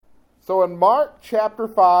So in Mark chapter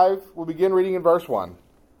 5, we'll begin reading in verse 1.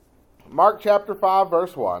 Mark chapter 5,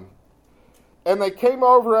 verse 1. And they came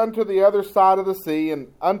over unto the other side of the sea,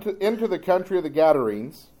 and into the country of the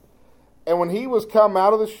Gadarenes. And when he was come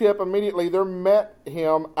out of the ship, immediately there met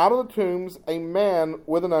him out of the tombs a man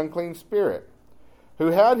with an unclean spirit, who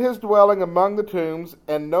had his dwelling among the tombs,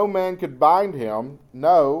 and no man could bind him,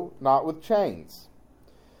 no, not with chains,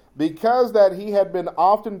 because that he had been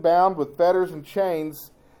often bound with fetters and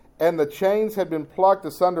chains, and the chains had been plucked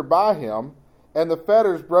asunder by him, and the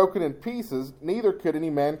fetters broken in pieces, neither could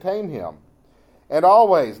any man tame him. And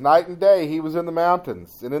always, night and day, he was in the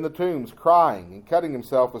mountains and in the tombs, crying and cutting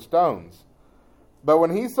himself with stones. But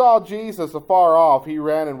when he saw Jesus afar off, he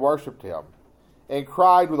ran and worshipped him, and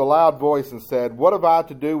cried with a loud voice, and said, What have I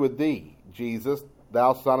to do with thee, Jesus,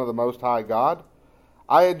 thou Son of the Most High God?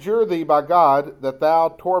 I adjure thee by God that thou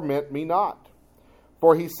torment me not.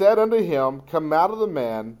 For he said unto him, Come out of the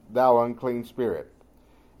man, thou unclean spirit.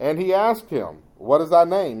 And he asked him, What is thy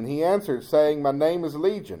name? And he answered, saying, My name is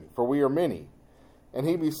Legion, for we are many. And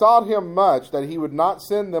he besought him much that he would not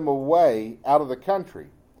send them away out of the country.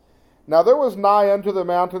 Now there was nigh unto the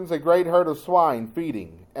mountains a great herd of swine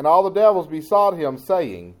feeding, and all the devils besought him,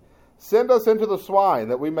 saying, Send us into the swine,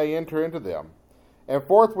 that we may enter into them. And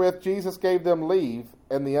forthwith Jesus gave them leave,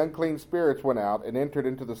 and the unclean spirits went out and entered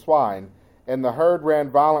into the swine, and the herd ran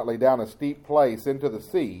violently down a steep place into the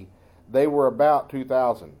sea. They were about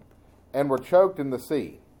 2,000, and were choked in the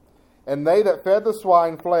sea. And they that fed the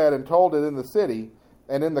swine fled and told it in the city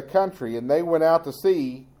and in the country, and they went out to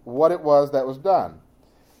see what it was that was done.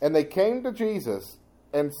 And they came to Jesus,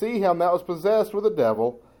 and see him that was possessed with a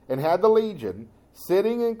devil, and had the legion,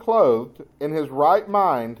 sitting and clothed in his right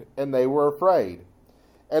mind, and they were afraid.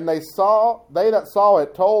 And they that saw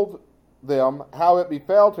it told them how it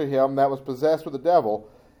befell to him that was possessed with the devil,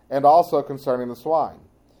 and also concerning the swine.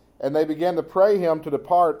 And they began to pray him to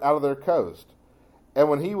depart out of their coast. And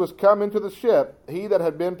when he was come into the ship, he that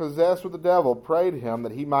had been possessed with the devil prayed him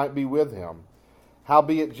that he might be with him.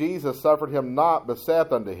 Howbeit Jesus suffered him not, but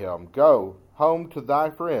saith unto him, Go home to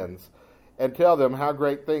thy friends, and tell them how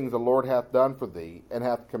great things the Lord hath done for thee, and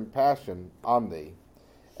hath compassion on thee.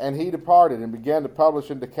 And he departed, and began to publish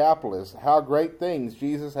in Decapolis how great things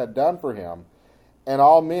Jesus had done for him, and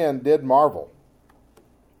all men did marvel.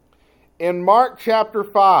 In Mark chapter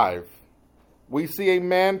 5, we see a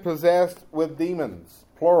man possessed with demons,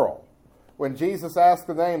 plural. When Jesus asks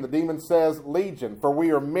the name, the demon says, Legion, for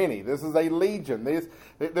we are many. This is a legion.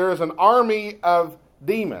 There is an army of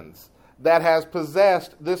demons that has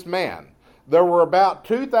possessed this man. There were about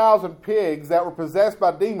 2,000 pigs that were possessed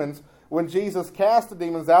by demons when Jesus cast the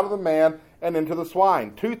demons out of the man and into the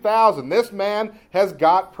swine. 2,000. This man has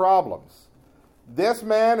got problems. This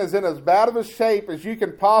man is in as bad of a shape as you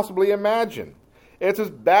can possibly imagine. It's as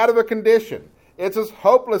bad of a condition. It's as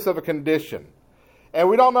hopeless of a condition. And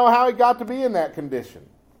we don't know how he got to be in that condition.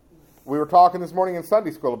 We were talking this morning in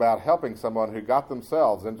Sunday school about helping someone who got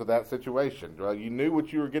themselves into that situation. Well, you knew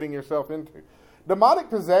what you were getting yourself into. Demonic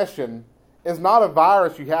possession is not a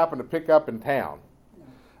virus you happen to pick up in town.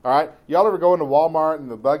 All right? Y'all ever go into Walmart and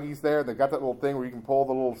the buggies there? They've got that little thing where you can pull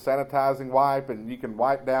the little sanitizing wipe and you can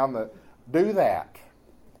wipe down the... Do that.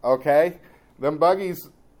 Okay? Them buggies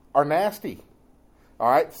are nasty. All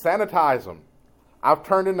right? Sanitize them. I've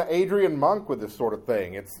turned into Adrian Monk with this sort of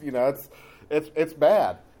thing. It's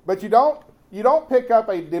bad. But you don't pick up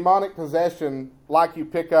a demonic possession like you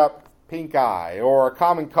pick up pink eye or a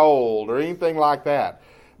common cold or anything like that.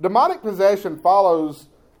 Demonic possession follows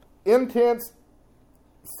intense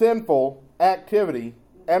sinful activity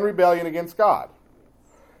and rebellion against God.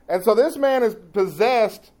 And so this man is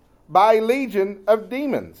possessed by a legion of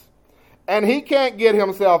demons. And he can't get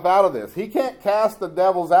himself out of this. He can't cast the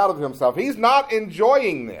devils out of himself. He's not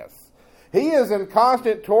enjoying this. He is in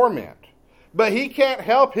constant torment. But he can't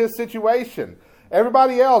help his situation.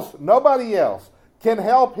 Everybody else, nobody else can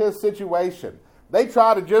help his situation. They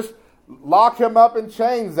try to just lock him up in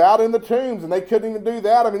chains out in the tombs, and they couldn't even do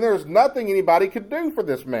that. I mean, there's nothing anybody could do for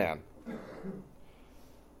this man.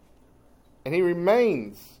 And he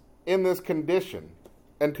remains in this condition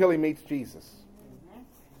until he meets Jesus.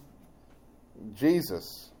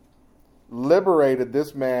 Jesus liberated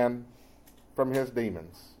this man from his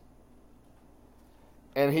demons.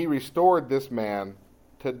 And he restored this man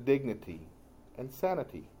to dignity and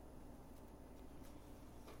sanity.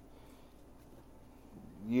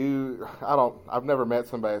 I've never met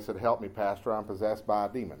somebody that said, help me, Pastor, I'm possessed by a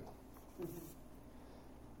demon.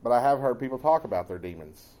 But I have heard people talk about their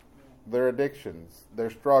demons, their addictions,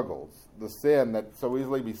 their struggles, the sin that so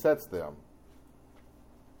easily besets them.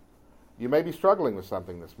 You may be struggling with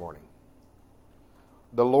something this morning.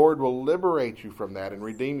 the Lord will liberate you from that and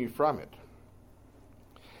redeem you from it.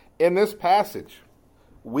 In this passage,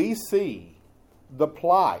 we see the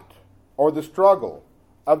plight or the struggle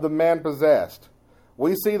of the man possessed.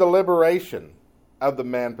 We see the liberation of the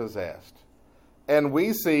man possessed. And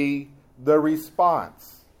we see the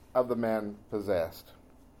response of the man possessed.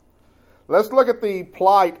 Let's look at the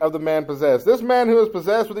plight of the man possessed. This man who is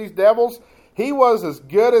possessed with these devils, he was as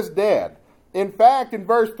good as dead. In fact, in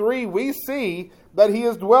verse 3, we see that he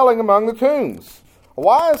is dwelling among the tombs.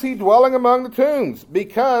 Why is he dwelling among the tombs?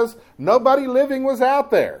 Because nobody living was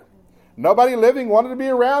out there. Nobody living wanted to be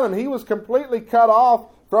around him. He was completely cut off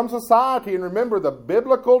from society. And remember, the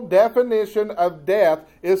biblical definition of death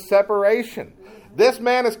is separation. This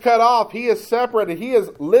man is cut off. He is separated. He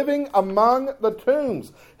is living among the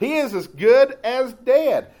tombs. He is as good as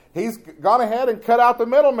dead. He's gone ahead and cut out the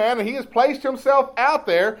middleman, and he has placed himself out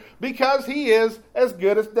there because he is as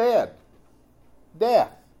good as dead.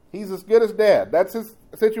 Death. He's as good as dead. That's his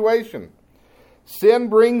situation. Sin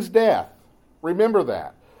brings death. Remember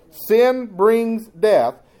that. Sin brings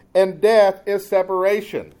death, and death is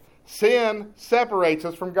separation. Sin separates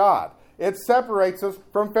us from God. It separates us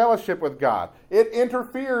from fellowship with God. It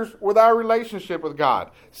interferes with our relationship with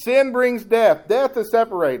God. Sin brings death. Death is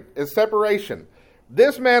separation.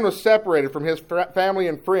 This man was separated from his family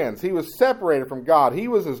and friends. He was separated from God. He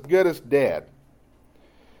was as good as dead.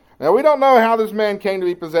 Now, we don't know how this man came to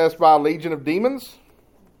be possessed by a legion of demons.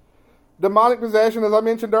 Demonic possession, as I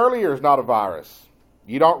mentioned earlier, is not a virus.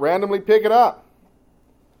 You don't randomly pick it up.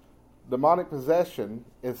 Demonic possession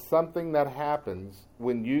is something that happens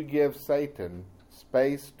when you give Satan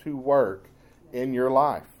space to work in your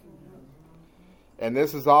life. And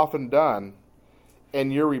this is often done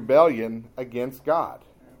in your rebellion against God.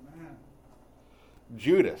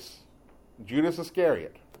 Judas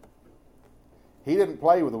Iscariot. He didn't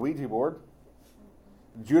play with a Ouija board.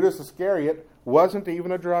 Judas Iscariot wasn't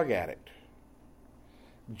even a drug addict.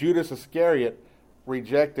 Judas Iscariot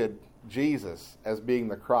rejected Jesus as being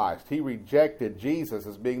the Christ. He rejected Jesus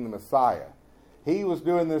as being the Messiah. He was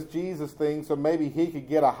doing this Jesus thing so maybe he could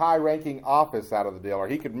get a high-ranking office out of the deal, or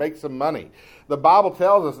he could make some money. The Bible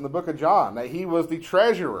tells us in the book of John that he was the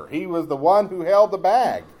treasurer. He was the one who held the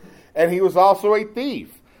bag. And he was also a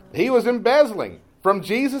thief. He was embezzling from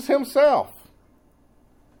Jesus himself.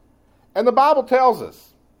 And the Bible tells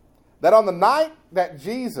us that on the night that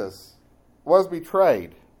Jesus was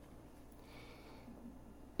betrayed,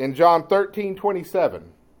 in John 13:27,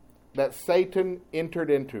 that Satan entered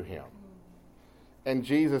into him. And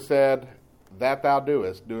Jesus said, "That thou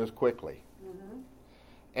doest quickly." Mm-hmm.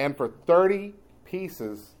 And for 30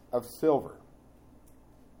 pieces of silver,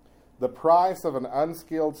 the price of an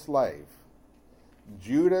unskilled slave,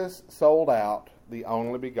 Judas sold out the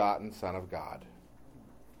only begotten Son of God.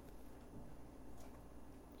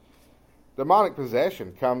 Demonic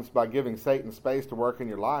possession comes by giving Satan space to work in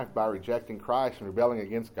your life by rejecting Christ and rebelling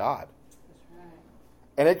against God. That's right.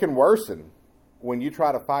 And it can worsen when you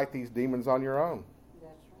try to fight these demons on your own. That's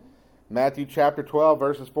right. Matthew chapter 12,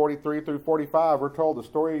 verses 43 through 45, we're told the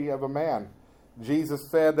story of a man. Jesus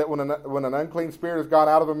said that when an unclean spirit has gone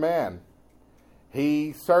out of a man,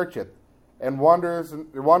 he searcheth and wanders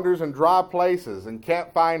in dry places and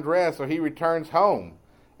can't find rest, so he returns home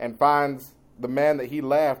and finds the man that he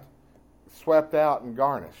left swept out and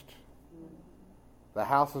garnished. The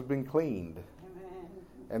house has been cleaned. Amen.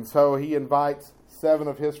 And so he invites 7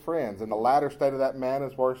 of his friends, and the latter state of that man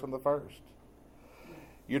is worse than the first.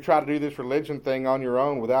 You try to do this religion thing on your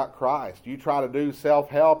own without Christ. You try to do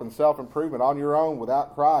self-help and self-improvement on your own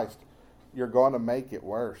without Christ, you're going to make it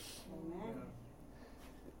worse.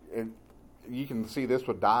 And you can see this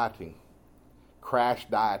with dieting, crash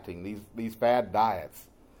dieting, these fad diets.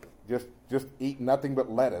 Just eat nothing but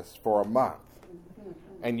lettuce for a month.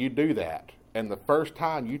 And you do that. And the first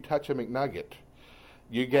time you touch a McNugget,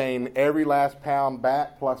 you gain every last pound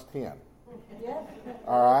back plus 10.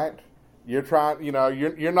 All right? You're trying,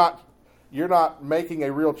 you're not making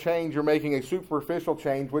a real change, you're making a superficial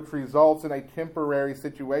change which results in a temporary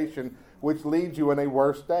situation which leaves you in a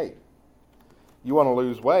worse state. You want to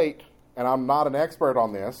lose weight, and I'm not an expert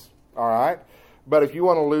on this, all right? But if you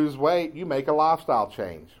want to lose weight, you make a lifestyle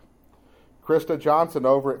change. Krista Johnson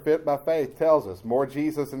over at Fit by Faith tells us, more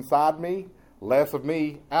Jesus inside me, less of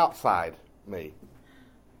me outside me.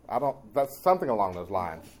 That's something along those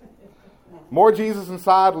lines. More Jesus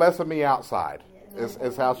inside, less of me outside,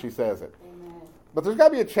 is how she says it. But there's got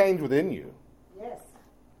to be a change within you. Yes.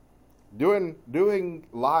 Doing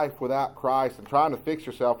life without Christ and trying to fix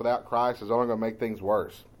yourself without Christ is only going to make things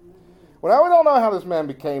worse. Well, now we don't know how this man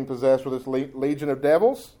became possessed with this legion of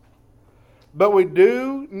devils. But we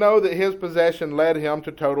do know that his possession led him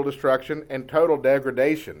to total destruction and total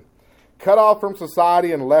degradation, cut off from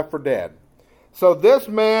society and left for dead. So this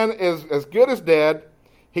man is as good as dead.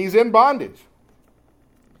 He's in bondage.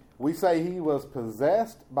 We say he was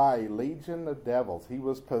possessed by a legion of devils. He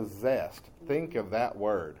was possessed. Think of that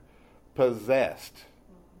word. Possessed.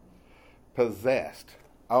 Possessed.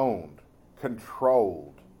 Owned.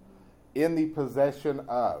 Controlled. In the possession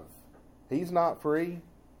of. He's not free.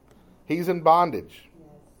 He's in bondage.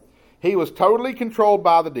 He was totally controlled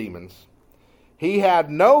by the demons. He had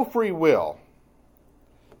no free will.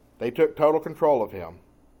 They took total control of him.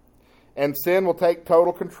 And sin will take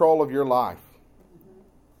total control of your life.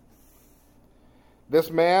 This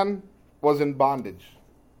man was in bondage.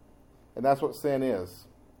 And that's what sin is.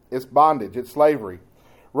 It's bondage. It's slavery.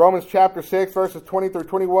 Romans chapter 6 verses 20 through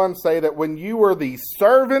 21 say that when you were the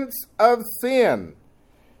servants of sin,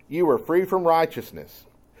 you were free from righteousness.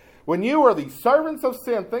 When you were the servants of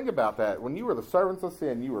sin, think about that. When you were the servants of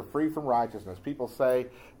sin, you were free from righteousness. People say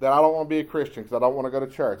that I don't want to be a Christian because I don't want to go to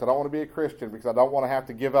church. I don't want to be a Christian because I don't want to have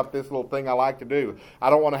to give up this little thing I like to do. I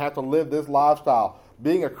don't want to have to live this lifestyle.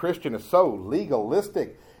 Being a Christian is so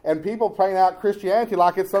legalistic. And people playing out Christianity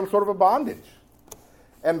like it's some sort of a bondage.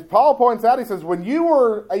 And Paul points out, he says, when you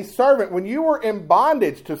were a servant, when you were in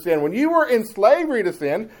bondage to sin, when you were in slavery to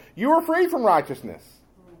sin, you were free from righteousness.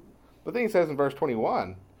 But then he says in verse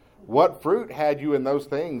 21, what fruit had you in those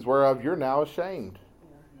things whereof you're now ashamed?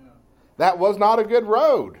 That was not a good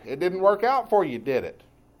road. It didn't work out for you, did it?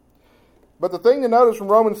 But the thing to notice from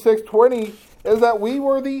Romans 6:20 is that we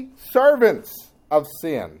were the servants of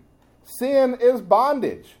sin. Sin is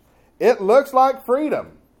bondage. It looks like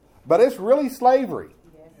freedom, but it's really slavery.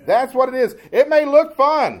 That's what it is. It may look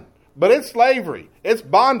fun, but it's slavery. It's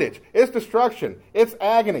bondage. It's destruction. It's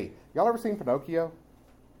agony. Y'all ever seen Pinocchio?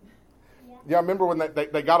 Yeah, I remember when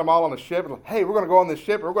they got them all on the ship. And, hey, we're going to go on this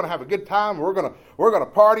ship. And we're going to have a good time. We're going to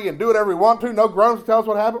party and do whatever we want to. No grown-ups to tell us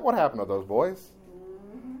what happened. What happened to those boys?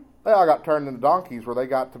 They all got turned into donkeys where they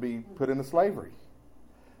got to be put into slavery.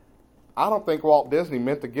 I don't think Walt Disney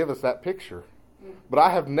meant to give us that picture. But I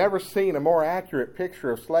have never seen a more accurate picture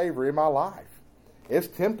of slavery in my life. It's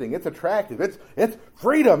tempting. It's attractive. It's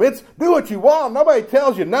freedom. It's do what you want. Nobody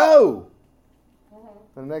tells you no.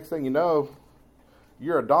 And the next thing you know,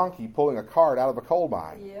 you're a donkey pulling a cart out of a coal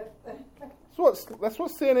mine. Yep. That's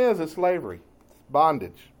what sin is. It's slavery. It's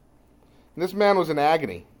bondage. And this man was in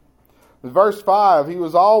agony. In verse 5, he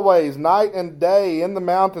was always night and day in the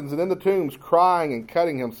mountains and in the tombs crying and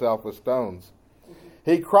cutting himself with stones.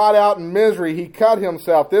 He cried out in misery. He cut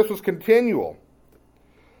himself. This was continual.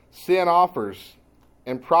 Sin offers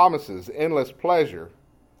and promises endless pleasure,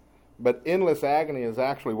 but endless agony is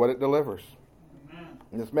actually what it delivers.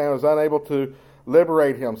 And this man was unable to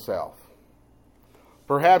liberate himself.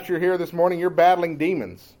 Perhaps you're here this morning, you're battling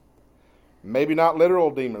demons. Maybe not literal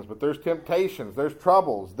demons, but there's temptations, there's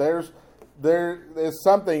troubles, there is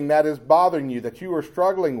something that is bothering you that you are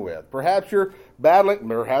struggling with. Perhaps you're battling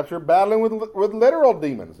with literal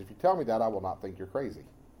demons. If you tell me that, I will not think you're crazy.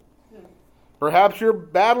 Perhaps you're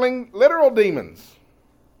battling literal demons.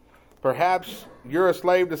 Perhaps you're a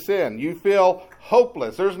slave to sin. You feel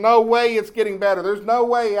hopeless. There's no way it's getting better. There's no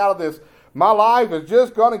way out of this. My life is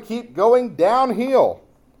just going to keep going downhill.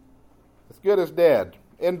 As good as dead,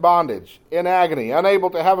 in bondage, in agony, unable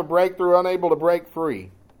to have a breakthrough, unable to break free.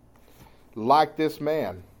 Like this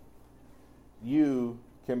man, you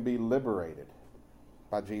can be liberated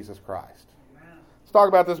by Jesus Christ. Amen. Let's talk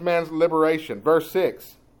about this man's liberation. Verse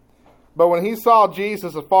 6. But when he saw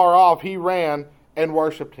Jesus afar off, he ran and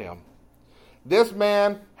worshipped him. This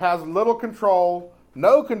man has little control,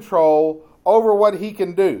 no control over what he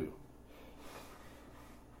can do.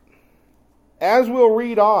 As we'll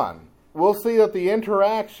read on, we'll see that the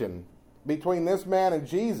interaction between this man and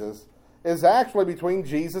Jesus is actually between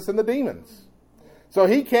Jesus and the demons. So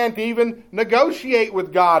he can't even negotiate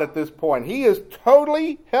with God at this point. He is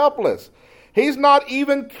totally helpless. He's not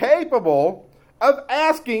even capable of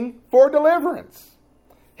asking for deliverance.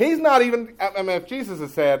 He's not even, if Jesus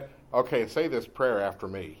had said, okay, say this prayer after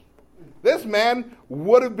me, this man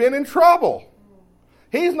would have been in trouble.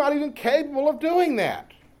 He's not even capable of doing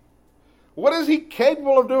that. What is he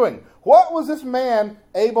capable of doing? What was this man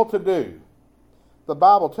able to do? The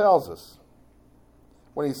Bible tells us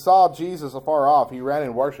when he saw Jesus afar off, he ran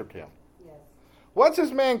and worshipped him. Yes. What's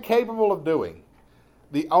this man capable of doing?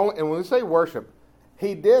 And when we say worship,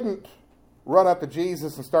 he didn't run up to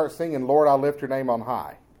Jesus and start singing, Lord, I lift your name on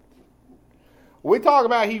high. We talk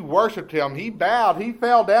about he worshipped him. He bowed. He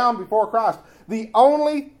fell down before Christ. The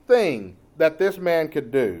only thing that this man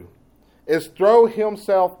could do is throw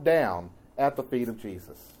himself down at the feet of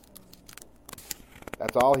Jesus.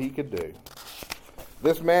 That's all he could do.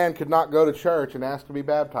 This man could not go to church and ask to be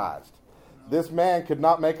baptized. This man could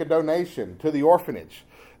not make a donation to the orphanage.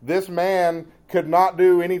 This man could not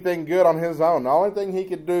do anything good on his own. The only thing he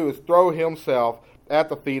could do is throw himself at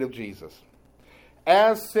the feet of Jesus.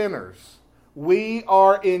 As sinners, we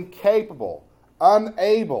are incapable,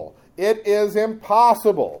 unable. It is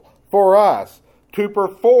impossible for us to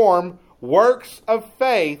perform works of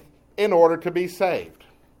faith in order to be saved.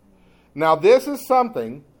 Now, this is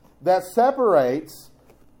something that separates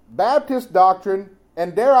Baptist doctrine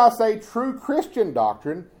and, dare I say, true Christian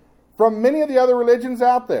doctrine from many of the other religions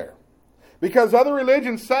out there. Because other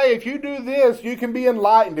religions say if you do this, you can be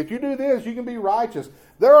enlightened. If you do this, you can be righteous.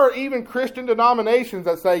 There are even Christian denominations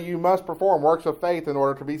that say you must perform works of faith in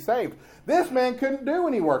order to be saved. This man couldn't do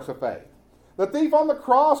any works of faith. The thief on the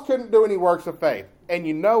cross couldn't do any works of faith. And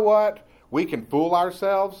you know what? We can fool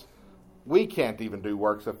ourselves. We can't even do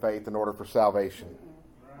works of faith in order for salvation.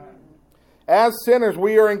 As sinners,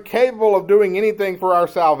 we are incapable of doing anything for our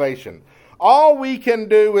salvation. All we can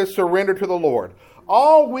do is surrender to the Lord.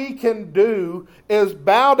 All we can do is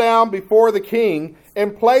bow down before the King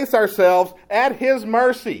and place ourselves at His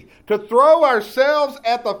mercy, to throw ourselves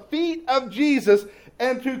at the feet of Jesus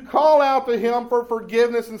and to call out to Him for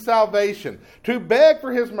forgiveness and salvation, to beg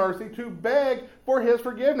for His mercy, to beg for His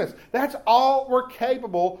forgiveness. That's all we're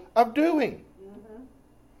capable of doing.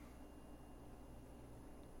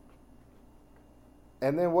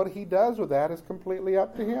 And then what He does with that is completely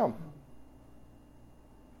up to Him.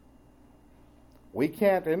 We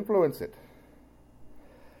can't influence it.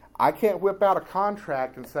 I can't whip out a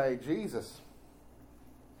contract and say, Jesus,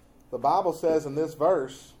 the Bible says in this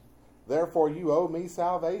verse, therefore you owe me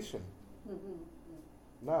salvation.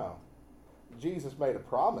 No. Jesus made a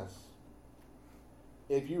promise.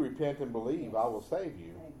 If you repent and believe, I will save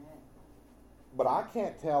you. But I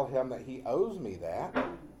can't tell Him that He owes me that.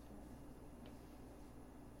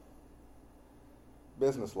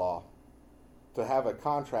 Business law. To have a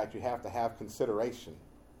contract, you have to have consideration.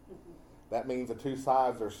 That means the two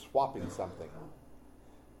sides are swapping something.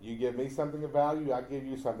 You give me something of value, I give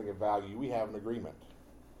you something of value. We have an agreement.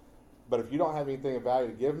 But if you don't have anything of value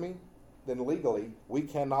to give me, then legally, we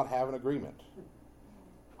cannot have an agreement.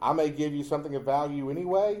 I may give you something of value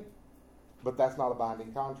anyway, but that's not a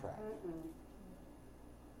binding contract.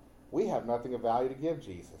 We have nothing of value to give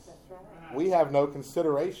Jesus. We have no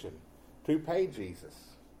consideration to pay Jesus.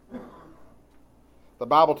 The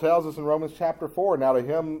Bible tells us in Romans chapter 4, now to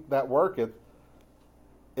him that worketh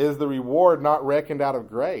is the reward not reckoned out of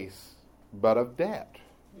grace, but of debt.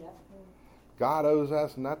 Yep. God owes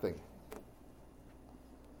us nothing.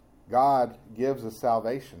 God gives us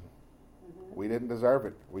salvation. We didn't deserve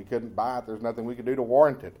it. We couldn't buy it. There's nothing we could do to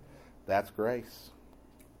warrant it. That's grace.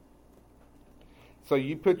 So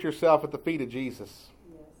you put yourself at the feet of Jesus.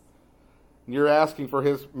 Yes. You're asking for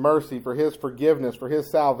His mercy, for His forgiveness, for His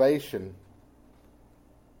salvation.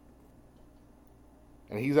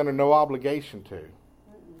 And He's under no obligation to.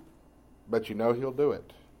 But you know He'll do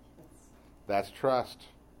it. That's trust.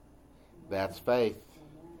 That's faith.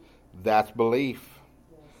 That's belief.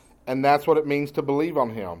 And that's what it means to believe on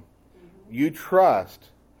Him. You trust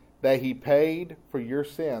that He paid for your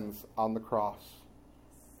sins on the cross.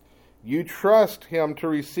 You trust Him to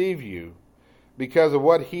receive you because of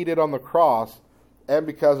what He did on the cross and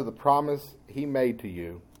because of the promise He made to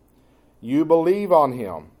you. You believe on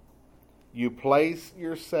Him. You place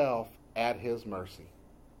yourself at His mercy.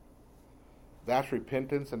 That's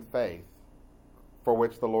repentance and faith for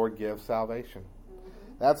which the Lord gives salvation.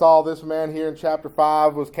 That's all this man here in chapter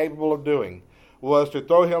 5 was capable of doing, was to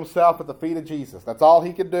throw himself at the feet of Jesus. That's all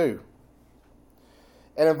he could do.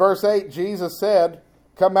 And in verse 8, Jesus said,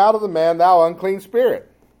 "Come out of the man, thou unclean spirit."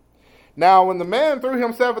 Now, when the man threw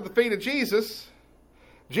himself at the feet of Jesus,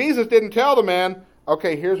 Jesus didn't tell the man,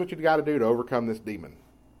 okay, here's what you've got to do to overcome this demon.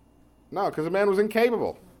 No, because the man was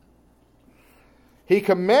incapable. He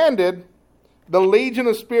commanded the legion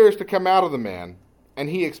of spirits to come out of the man, and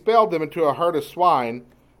He expelled them into a herd of swine,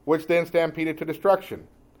 which then stampeded to destruction.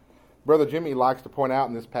 Brother Jimmy likes to point out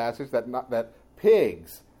in this passage that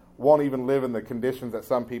pigs won't even live in the conditions that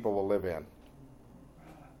some people will live in.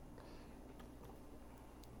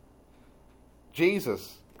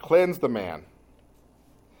 Jesus cleansed the man.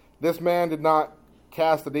 This man did not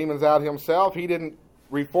cast the demons out himself. He didn't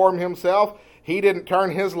reform himself. He didn't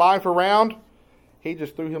turn his life around. He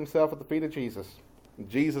just threw himself at the feet of Jesus.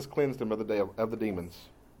 Jesus cleansed him of the demons.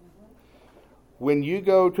 When you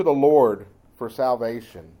go to the Lord for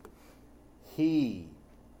salvation, He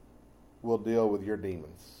will deal with your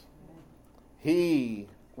demons. He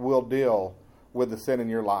will deal with the sin in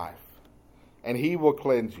your life. And He will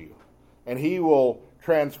cleanse you. And He will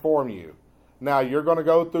transform you. Now, you're going to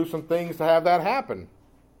go through some things to have that happen.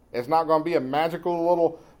 It's not going to be a magical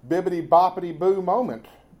little bibbity-boppity-boo moment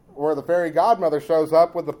where the fairy godmother shows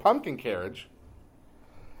up with the pumpkin carriage.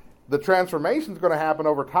 The transformation is going to happen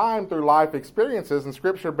over time through life experiences, and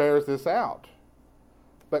Scripture bears this out.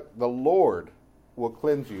 But the Lord will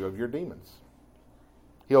cleanse you of your demons.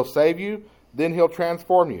 He'll save you, then He'll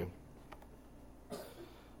transform you.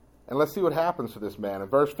 And let's see what happens to this man in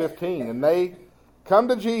verse 15. And they come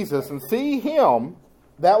to Jesus and see him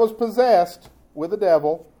that was possessed with the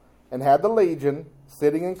devil and had the legion,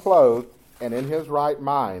 sitting and clothed and in his right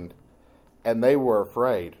mind. And they were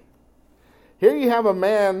afraid. Here you have a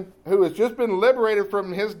man who has just been liberated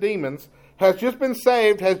from his demons, has just been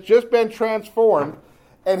saved, has just been transformed,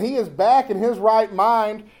 and he is back in his right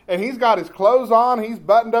mind, and he's got his clothes on, he's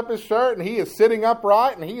buttoned up his shirt, and he is sitting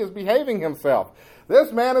upright, and he is behaving himself.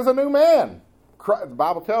 This man is a new man. The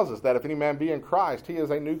Bible tells us that if any man be in Christ, he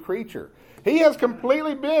is a new creature. He has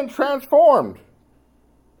completely been transformed,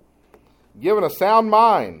 given a sound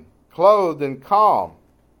mind, clothed in calm.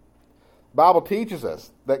 The Bible teaches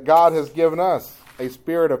us that God has given us a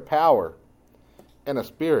spirit of power and a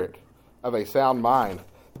spirit of a sound mind.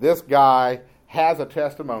 This guy has a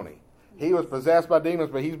testimony. He was possessed by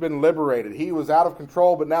demons, but he's been liberated. He was out of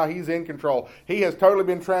control, but now he's in control. He has totally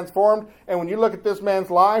been transformed. And when you look at this man's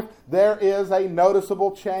life, there is a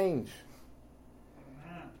noticeable change.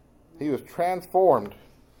 He was transformed.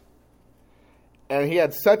 And he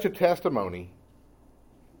had such a testimony.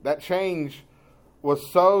 That change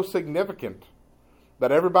was so significant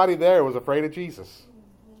that everybody there was afraid of Jesus.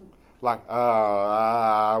 Like,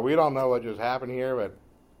 we don't know what just happened here, but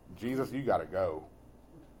Jesus, you got to go.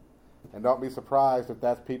 And don't be surprised if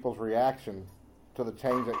that's people's reaction to the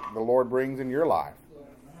change that the Lord brings in your life.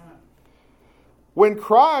 When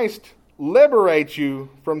Christ liberates you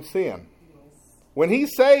from sin, when He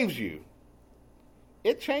saves you,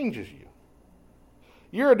 it changes you.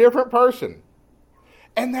 You're a different person.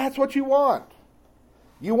 And that's what you want.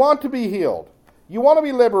 You want to be healed. You want to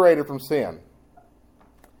be liberated from sin.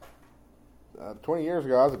 20 years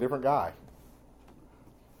ago, I was a different guy.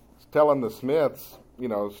 I was telling the Smiths,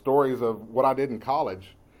 stories of what I did in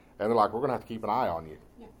college. And they're like, we're going to have to keep an eye on you.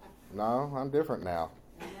 No, I'm different now.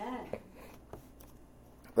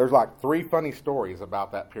 There's like 3 funny stories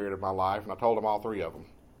about that period of my life, and I told them all 3 of them.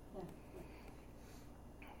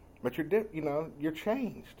 But you're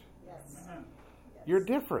changed. Yes. You're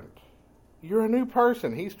different. You're a new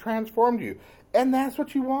person. He's transformed you. And that's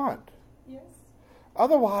what you want. Yes.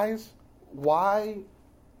 Otherwise, why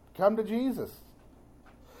come to Jesus?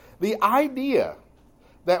 The idea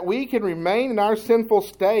that we can remain in our sinful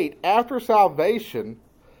state after salvation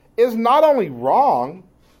is not only wrong,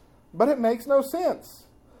 but it makes no sense.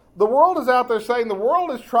 The world is out there saying the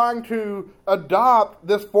world is trying to adopt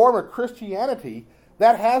this form of Christianity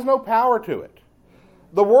that has no power to it.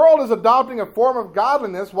 The world is adopting a form of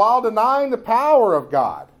godliness while denying the power of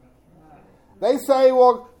God. They say,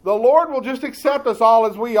 well, the Lord will just accept us all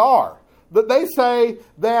as we are. But they say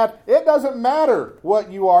that it doesn't matter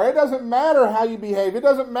what you are. It doesn't matter how you behave. It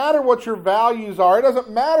doesn't matter what your values are. It doesn't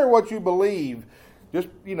matter what you believe. Just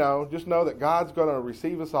know that God's going to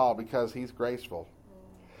receive us all because He's graceful.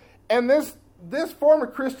 And this form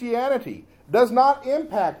of Christianity does not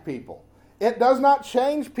impact people. It does not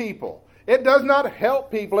change people. It does not help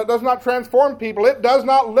people. It does not transform people. It does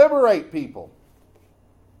not liberate people.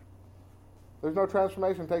 There's no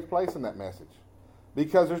transformation that takes place in that message.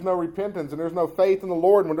 Because there's no repentance and there's no faith in the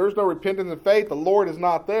Lord. And when there's no repentance and faith, the Lord is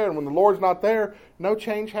not there. And when the Lord's not there, no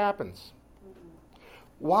change happens.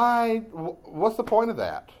 Why? What's the point of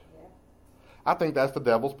that? I think that's the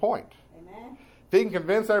devil's point. Amen. If he can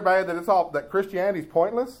convince everybody that Christianity's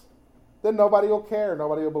pointless, then nobody will care,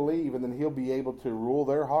 nobody will believe, and then he'll be able to rule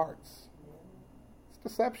their hearts. It's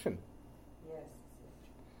deception. Yes.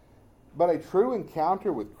 But a true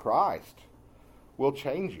encounter with Christ will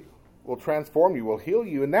change you, will transform you, will heal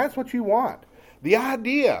you, and that's what you want. The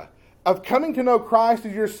idea of coming to know Christ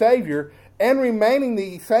as your Savior and remaining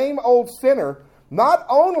the same old sinner not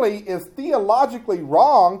only is theologically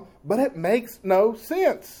wrong, but it makes no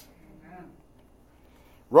sense. Amen.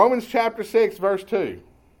 Romans chapter 6, verse 2.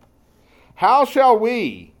 How shall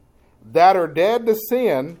we that are dead to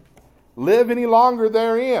sin live any longer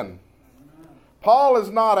therein? Paul is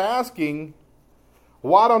not asking,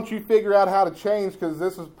 why don't you figure out how to change because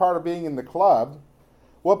this is part of being in the club?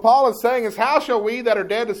 What Paul is saying is, how shall we that are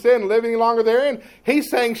dead to sin live any longer therein? He's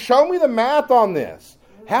saying, show me the math on this.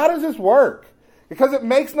 How does this work? Because it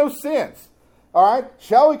makes no sense. All right?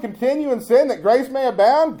 Shall we continue in sin that grace may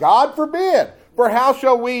abound? God forbid. For For how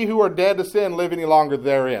shall we who are dead to sin live any longer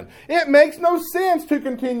therein? It makes no sense to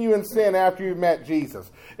continue in sin after you've met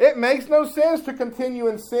Jesus. It makes no sense to continue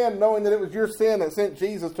in sin knowing that it was your sin that sent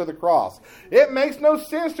Jesus to the cross. It makes no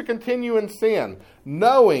sense to continue in sin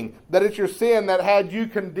knowing that it's your sin that had you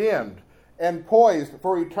condemned and poised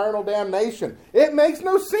for eternal damnation. It makes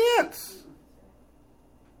no sense.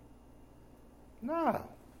 No.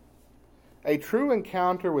 A true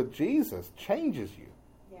encounter with Jesus changes you.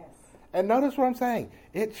 Yes. And notice what I'm saying.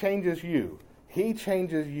 It changes you. He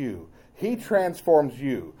changes you. He transforms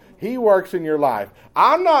you. He works in your life.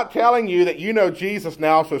 I'm not telling you that you know Jesus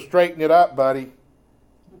now, so straighten it up, buddy.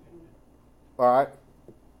 All right?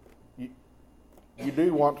 You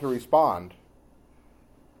do want to respond.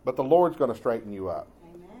 But the Lord's going to straighten you up.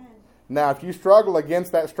 Amen. Now, if you struggle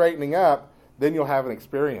against that straightening up, then you'll have an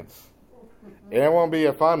experience. And it won't be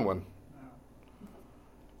a fun one.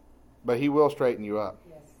 But He will straighten you up.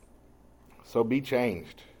 Yes. So be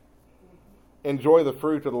changed. Enjoy the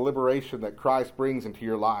fruit of the liberation that Christ brings into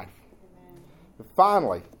your life. And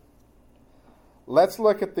finally, let's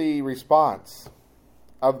look at the response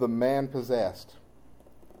of the man possessed.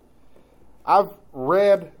 I've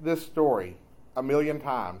read this story 1,000,000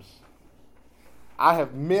 times. I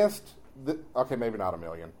have missed okay, maybe not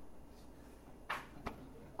 1,000,000.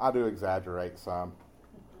 I do exaggerate some.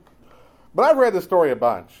 But I've read this story a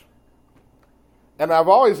bunch. And I've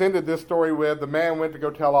always ended this story with the man went to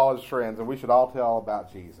go tell all his friends, and we should all tell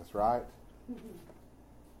about Jesus, right?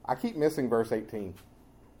 I keep missing verse 18.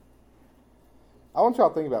 I want y'all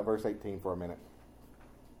to think about verse 18 for a minute.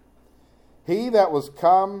 He that was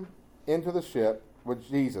come into the ship with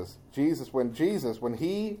Jesus, when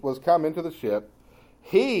he was come into the ship,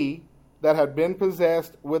 he that had been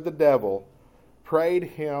possessed with the devil prayed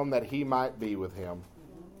him that he might be with him.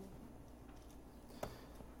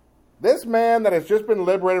 This man that has just been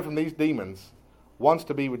liberated from these demons wants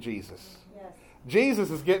to be with Jesus. Yes. Jesus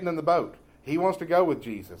is getting in the boat. He wants to go with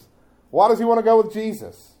Jesus. Why does he want to go with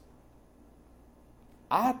Jesus?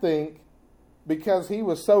 I think because he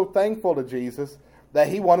was so thankful to Jesus that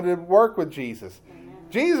he wanted to work with Jesus. Amen.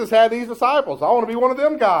 Jesus had these disciples. I want to be one of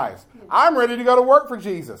them guys. I'm ready to go to work for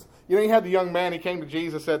Jesus. You know, you had the young man, he came to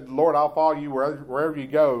Jesus, said, Lord, I'll follow you wherever you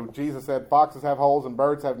go. Jesus said, foxes have holes and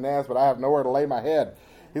birds have nests, but I have nowhere to lay my head.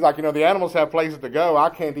 He's like, the animals have places to go. I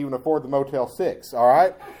can't even afford the Motel 6, all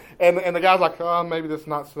right? And the guy's like, oh, maybe this is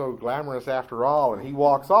not so glamorous after all, and he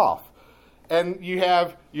walks off. And you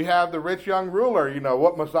have the rich young ruler,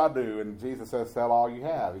 what must I do? And Jesus says, sell all you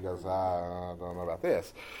have. He goes, I don't know about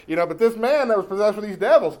this. But this man that was possessed with these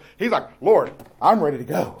devils, he's like, Lord, I'm ready to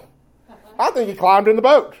go. I think he climbed in the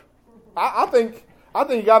boat. I think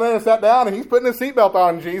he got in and sat down, and he's putting his seatbelt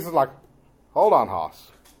on, and Jesus is like, hold on,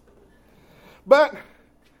 Hoss. But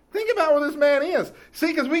think about where this man is. See,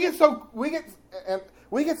 because we get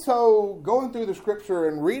so going through the scripture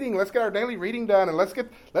and reading. Let's get our daily reading done, and let's get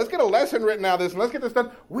a lesson written out of this, and let's get this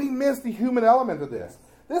done. We miss the human element of this.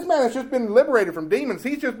 This man has just been liberated from demons.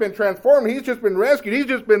 He's just been transformed. He's just been rescued. He's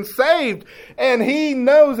just been saved, and he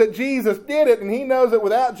knows that Jesus did it, and he knows that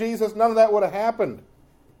without Jesus, none of that would have happened.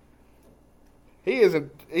 He is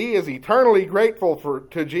eternally grateful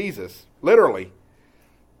to Jesus, literally.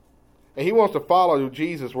 And he wants to follow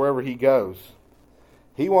Jesus wherever he goes.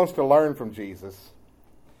 He wants to learn from Jesus.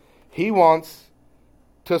 He wants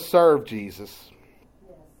to serve Jesus.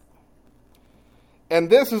 Yes. And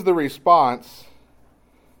this is the response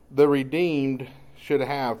the redeemed should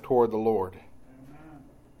have toward the Lord.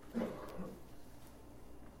 Amen.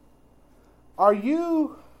 Are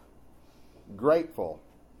you grateful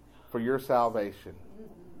for your salvation?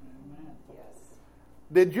 Amen. Yes.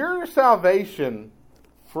 Did your salvation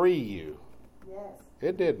free you? Yes.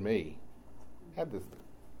 It did me. I had this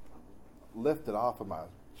lifted off of my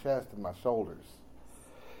chest and my shoulders.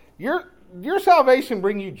 Your salvation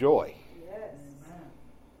bring you joy. Yes.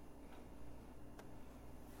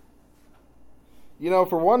 Amen.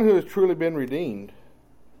 For one who has truly been redeemed,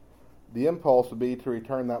 the impulse would be to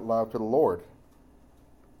return that love to the Lord.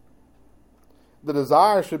 The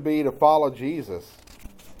desire should be to follow Jesus,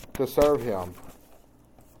 to serve Him.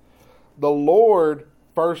 The Lord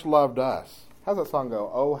first loved us. How's that song go?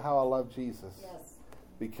 Oh, how I love Jesus. Yes.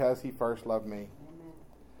 Because He first loved me.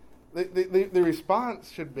 Amen. The response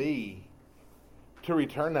should be to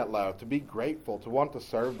return that love, to be grateful, to want to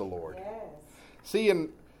serve the Lord. Yes. See, and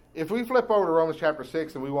if we flip over to Romans chapter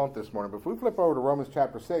 6, and we won't this morning, but if we flip over to Romans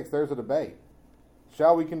chapter 6, there's a debate.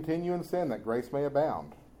 Shall we continue in sin that grace may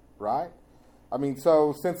abound? Right?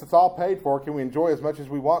 So since it's all paid for, can we enjoy as much as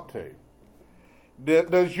we want to?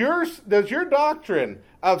 Does your doctrine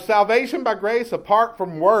of salvation by grace apart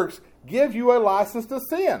from works give you a license to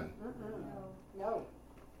sin?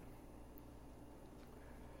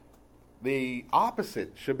 the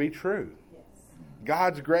opposite should be true. Yes.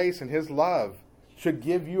 God's grace and His love should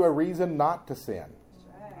give you a reason not to sin.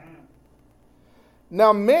 Right.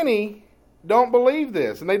 Now, many don't believe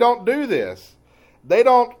this, and they don't do this. They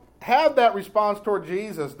don't have that response toward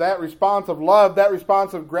Jesus, that response of love, that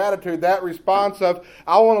response of gratitude, that response of,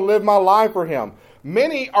 I want to live my life for Him.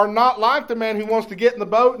 Many are not like the man who wants to get in the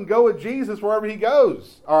boat and go with Jesus wherever He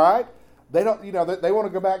goes. All right? They don't, they want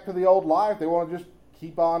to go back to the old life. They want to just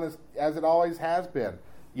keep on as it always has been.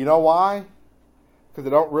 You know why? Because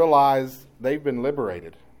they don't realize they've been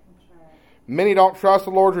liberated. Right. Many don't trust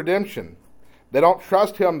the Lord's redemption. They don't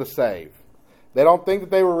trust Him to save. They don't think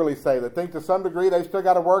that they were really saved. They think to some degree they've still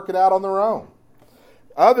got to work it out on their own.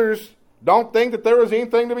 Others don't think that there was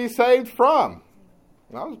anything to be saved from.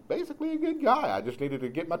 I was basically a good guy. I just needed to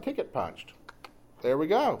get my ticket punched. There we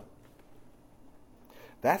go.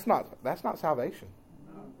 That's not salvation.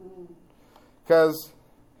 Because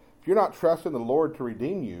if you're not trusting the Lord to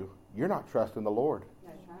redeem you, you're not trusting the Lord.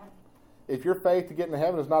 That's right. If your faith to get into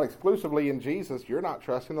heaven is not exclusively in Jesus, you're not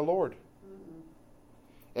trusting the Lord.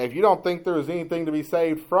 And if you don't think there is anything to be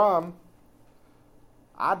saved from,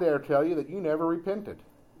 I dare tell you that you never repented.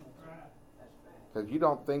 Because you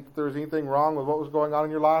don't think that there's anything wrong with what was going on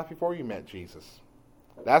in your life before you met Jesus.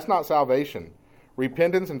 That's not salvation.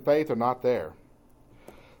 Repentance and faith are not there.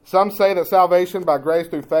 Some say that salvation by grace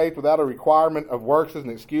through faith without a requirement of works is an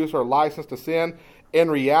excuse or a license to sin. In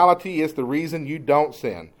reality, it's the reason you don't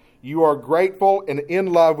sin. You are grateful and in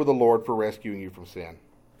love with the Lord for rescuing you from sin.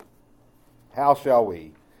 How shall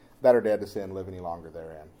we that are dead to sin live any longer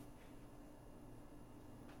therein?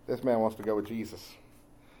 This man wants to go with Jesus.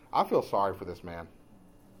 I feel sorry for this man.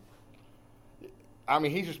 I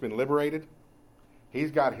mean, he's just been liberated.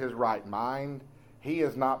 He's got his right mind. He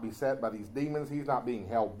is not beset by these demons. He's not being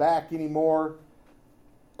held back anymore.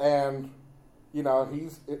 And,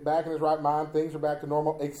 he's back in his right mind. Things are back to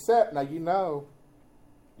normal. Except, now you know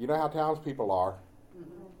how townspeople are.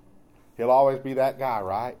 Mm-hmm. He'll always be that guy,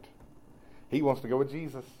 right? He wants to go with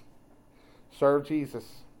Jesus. Serve Jesus.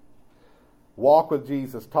 Walk with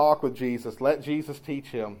Jesus. Talk with Jesus. Let Jesus teach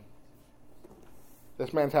him.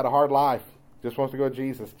 This man's had a hard life. Just wants to go with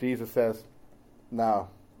Jesus. Jesus says, no.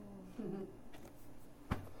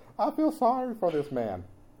 I feel sorry for this man.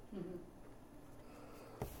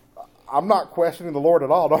 I'm not questioning the Lord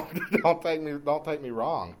at all. Don't take me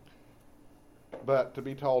wrong. But to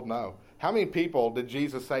be told no. How many people did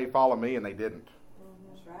Jesus say, follow me, and they didn't?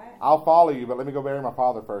 Right. I'll follow you, but let me go bury my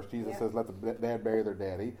father first. Jesus says, let the dead bury their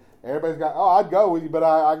dead. Everybody's got, I'd go with you, but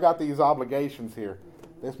I got these obligations here.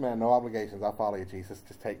 Mm-hmm. This man, no obligations. I'll follow you, Jesus.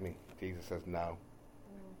 Just take me. Jesus says, no.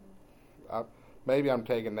 Mm-hmm. Maybe I'm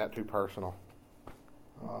taking that too personal.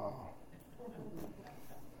 Oh.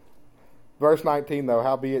 Verse 19, though,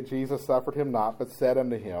 howbeit Jesus suffered him not, but said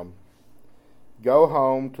unto him, go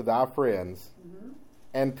home to thy friends,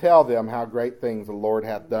 and tell them how great things the Lord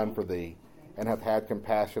hath done for thee, and hath had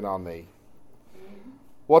compassion on thee.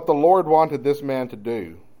 What the Lord wanted this man to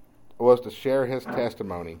do was to share his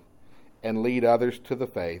testimony and lead others to the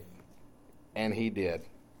faith, and he did.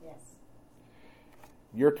 Yes.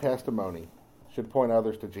 Your testimony should point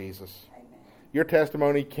others to Jesus. Amen. Your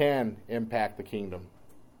testimony can impact the kingdom.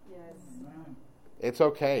 Yes. It's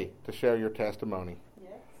okay to share your testimony.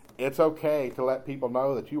 Yes. It's okay to let people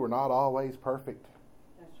know that you were not always perfect.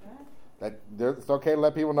 That's right. It's okay to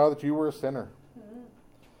let people know that you were a sinner.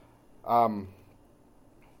 Mm-hmm.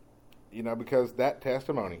 Because that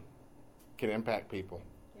testimony can impact people.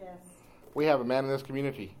 Yes. We have a man in this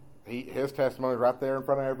community. His testimony is right there in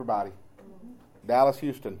front of everybody. Mm-hmm. Dallas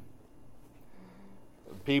Houston.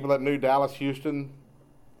 People that knew Dallas Houston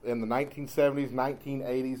in the 1970s,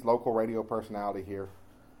 1980s, local radio personality here.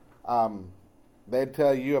 They'd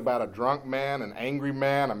tell you about a drunk man, an angry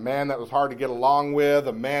man, a man that was hard to get along with,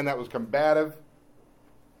 a man that was combative.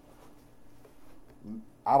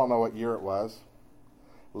 I don't know what year it was.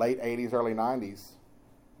 Late 80s, early 90s.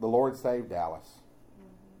 The Lord saved Dallas.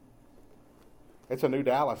 Mm-hmm. It's a new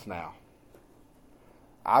Dallas now.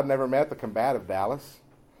 I've never met the combative Dallas.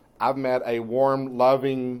 I've met a warm,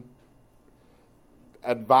 loving,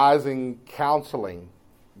 advising, counseling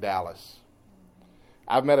Dallas.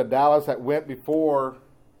 I've met a Dallas that went before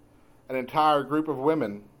an entire group of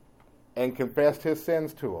women and confessed his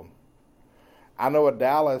sins to them. I know a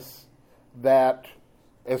Dallas that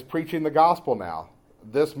is preaching the gospel now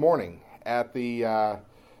this morning at the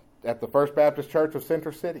First Baptist Church of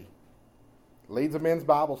Center City. Leads a men's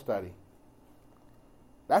Bible study.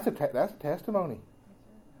 That's a testimony.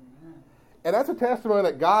 And that's a testimony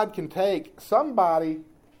that God can take somebody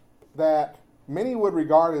that many would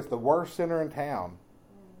regard as the worst sinner in town,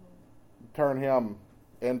 turn him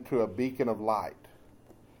into a beacon of light.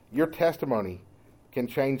 Your testimony can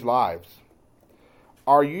change lives.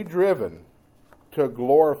 Are you driven to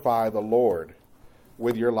glorify the Lord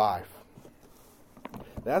with your life?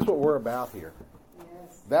 That's what we're about here.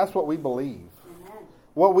 Yes. That's what we believe. Amen.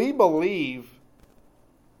 What we believe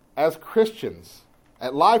as Christians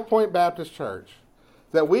at Life Point Baptist Church,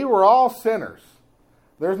 that we were all sinners.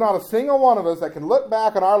 There's not a single one of us that can look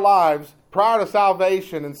back on our lives prior to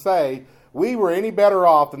salvation and say, we were any better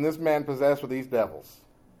off than this man possessed with these devils.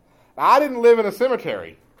 Now, I didn't live in a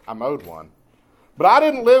cemetery. I mowed one. But I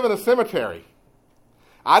didn't live in a cemetery.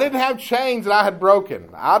 I didn't have chains that I had broken.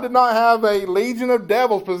 I did not have a legion of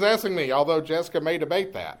devils possessing me, although Jessica may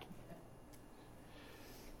debate that.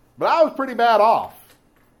 But I was pretty bad off.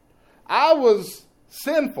 I was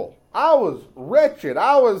sinful. I was wretched.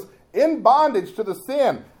 I was in bondage to the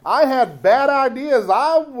sin. I had bad ideas.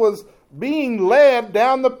 I was being led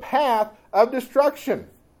down the path of destruction.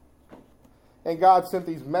 And God sent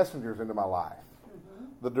these messengers into my life.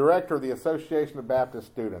 The director of the Association of Baptist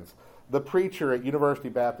Students, the preacher at University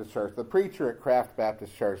Baptist Church, the preacher at Kraft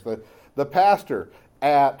Baptist Church, the pastor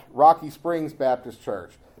at Rocky Springs Baptist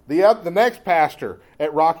Church, the next pastor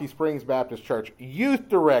at Rocky Springs Baptist Church, youth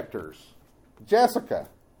directors, Jessica,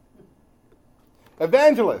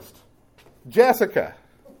 evangelist, Jessica,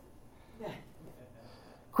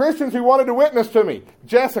 Christians who wanted to witness to me,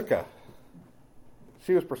 Jessica.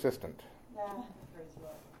 She was persistent.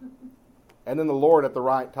 And then the Lord at the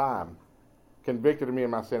right time convicted me of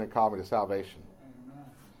my sin and called me to salvation.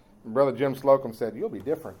 And Brother Jim Slocum said, "You'll be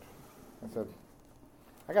different." I said,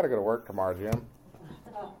 "I got to go to work tomorrow, Jim.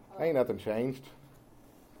 Ain't nothing changed."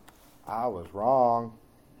 I was wrong.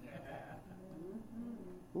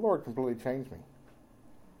 The Lord completely changed me.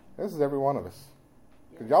 This is every one of us.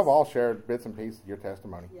 Because y'all have all shared bits and pieces of your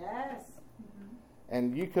testimony. Yes.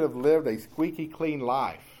 And you could have lived a squeaky clean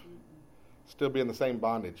life, still be in the same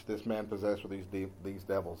bondage this man possessed with these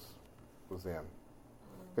devils was in.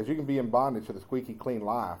 Because you can be in bondage to the squeaky clean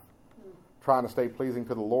life, trying to stay pleasing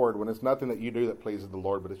to the Lord when it's nothing that you do that pleases the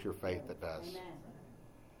Lord, but it's your faith that does. Amen.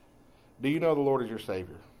 Do you know the Lord is your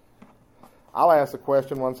Savior? I'll ask the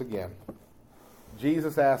question once again.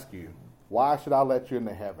 Jesus asked you, "Why should I let you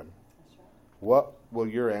into heaven?" What will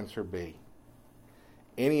your answer be?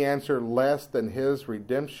 Any answer less than His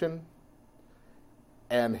redemption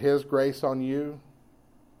and His grace on you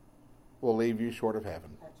will leave you short of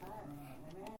heaven.